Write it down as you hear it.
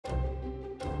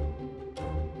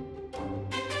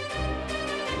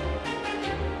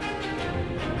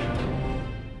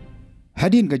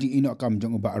Hadin gaji ino kam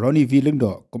jong uba Ronnie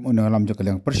do kum unalam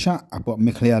jakalang persha apo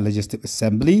Mekhlaya Legislative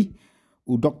Assembly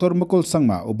u Dr. Mukul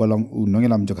sangma u balong u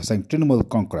nongelam jakasang Trinamool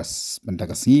Congress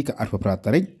bentagasngi ka arpa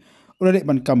pratarik ulade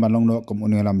ban kam balong no kum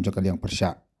unalam jakalang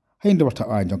persha hain do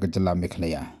tawa jong kejala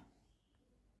Mekhlaya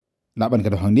laban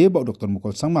kada hangni ba Dr.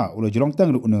 Mukul sangma ulo jolong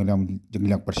tang ru unalam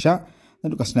jakalang persha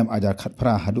nadu kasnam ajar khat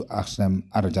pra hadu aksnam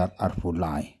arjar arfu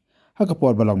lai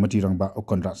hakapor balong matirang ba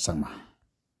ukonrat sangma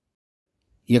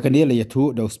Yakandela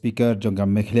yatu da speaker jongam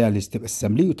Mekhlaya Legislative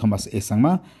Assembly Thomas A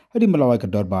Sangma hadi melawai ke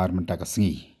dorbar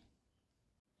mentakasingi.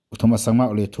 Thomas Sangma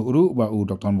oleh tuuru ba u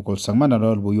Dr. Mukul Sangma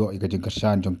narol buyo ika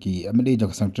jengkersan jongki MLA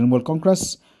jongkasang Trinamool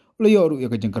Congress oleh yo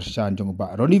ika jengkersan jong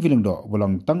ba Ronnie do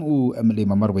bolong tang u MLA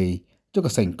Mamarwe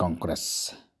jongkasang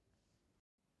Congress.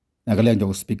 Nagaliang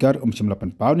jong speaker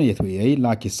simlapan pau ne yatu ai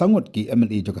laki sangut ki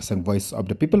MLA jongkasang Voice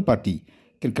of the People Party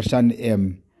kersan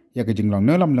ika jenglong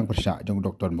nelam lang persya jong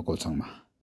Dr. Mukul Sangma.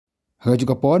 Haga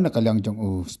juga pon nakaliang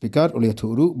jong speaker oleh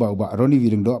turu ba Ronnie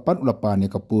do pan ulapan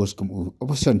ka post kum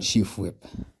opposition chief whip.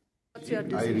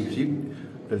 I received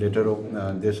the letter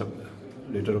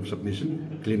of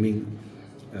submission claiming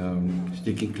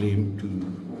staking claim to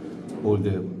hold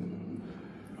the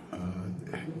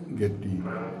get the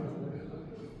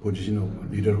position of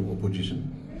leader of opposition,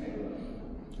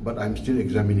 but I'm still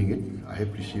examining it. I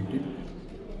have received it,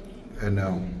 and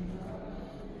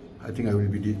I think I will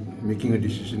be making a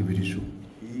decision very soon.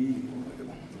 He,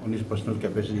 on his personal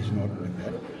capacity, is not like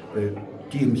that. The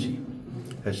TMC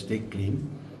has taken claim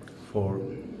for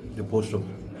the post of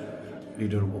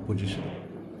leader of opposition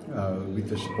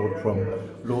with the support from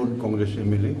lone Congress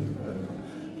MLA,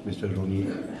 Mr. Ronnie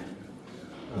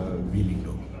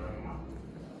do.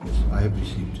 Yes, I have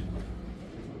received.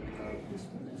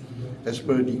 As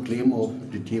per the claim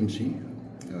of the TMC,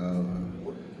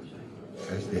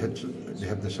 as they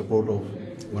have the support of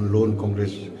one lone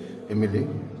Congress MLA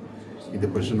in the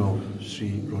person of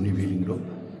Sri Ronnie do.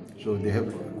 So they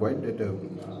have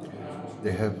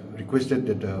requested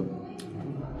that the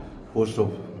post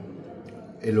of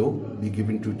LO be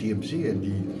given to TMC and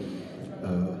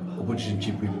the opposition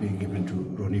chief will be given to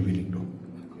Ronnie do.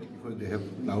 Because they have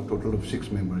now a total of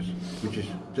 6 members, which is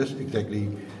just exactly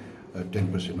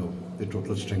 10% of the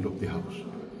total strength of the House.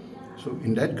 So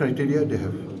in that criteria, they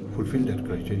have fulfilled that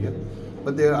criteria.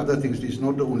 But there are other things. It's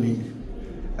not the only,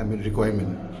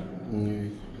 requirement.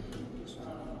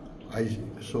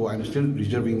 So I'm still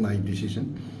reserving my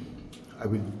decision. I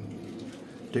will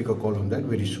take a call on that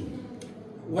very soon.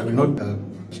 What I will not time.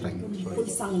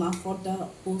 Sangma for the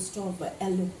post of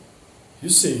LO? You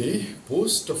see,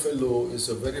 post of LO is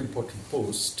a very important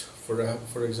post.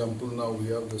 For example, now we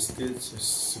have the State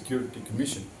Security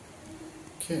Commission.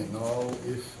 Okay, now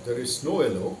if there is no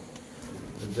LO,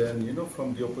 then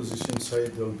from the opposition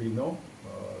side there will be no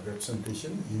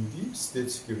representation in the State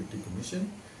Security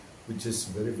Commission, which is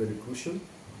very, very crucial.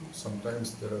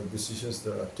 Sometimes there are decisions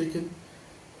that are taken,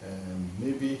 and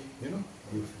maybe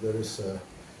if there is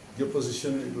the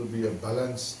opposition, it will be a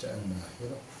balanced and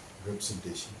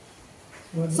representation.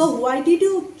 So why did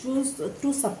you choose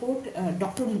to support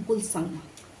Dr. Mukul Sangma?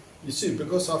 You see,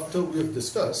 because after we have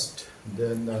discussed,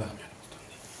 then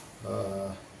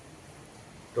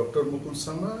Dr. Mukul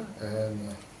Sangma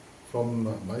and from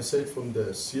my side, from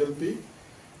the CLP,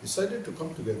 decided to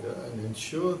come together and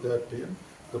ensure that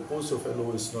the post of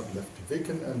LO is not left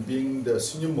vacant, and being the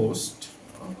senior most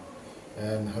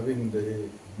and having the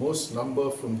most number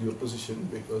from the opposition,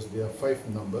 because there are 5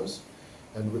 numbers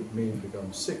and with me it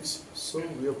becomes 6. So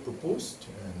we have proposed,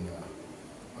 and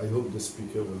I hope the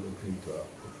speaker will agree to our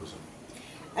proposal.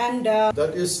 And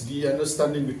that is the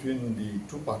understanding between the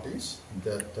 2 parties,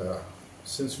 that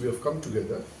since we have come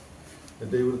together,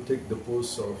 they will take the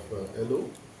post of LO,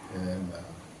 and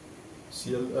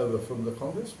CL from the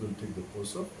Congress will take the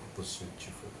post of opposition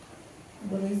chief.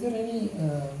 But is there any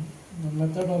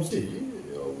method of... See,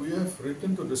 we have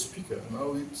written to the speaker.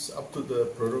 Now it's up to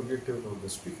the prerogative of the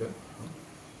speaker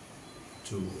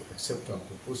to accept our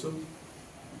proposal.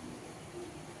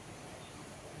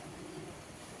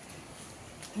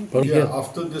 Yeah,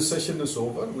 after the session is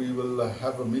over, we will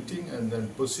have a meeting and then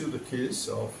pursue the case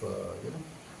of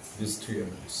these 3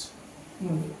 elements.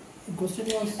 The question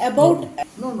was about...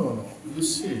 No. You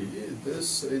see,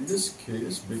 in this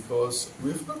case, because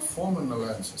we have not formed an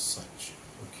alliance as such.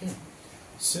 Okay.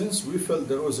 Since we felt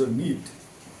there was a need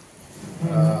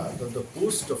that the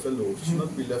post of LO should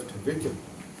not be left vacant.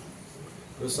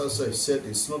 Because as I said,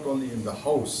 it's not only in the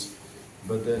House,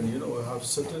 but then we have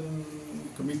certain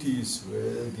committees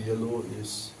where the LO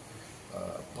is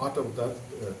part of that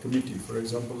committee. For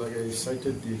example, like I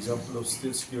cited the example of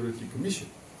State Security Commission.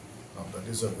 Now that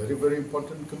is a very, very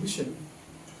important commission.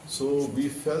 So we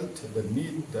felt the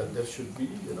need that there should be,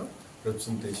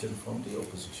 representation from the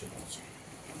opposition also.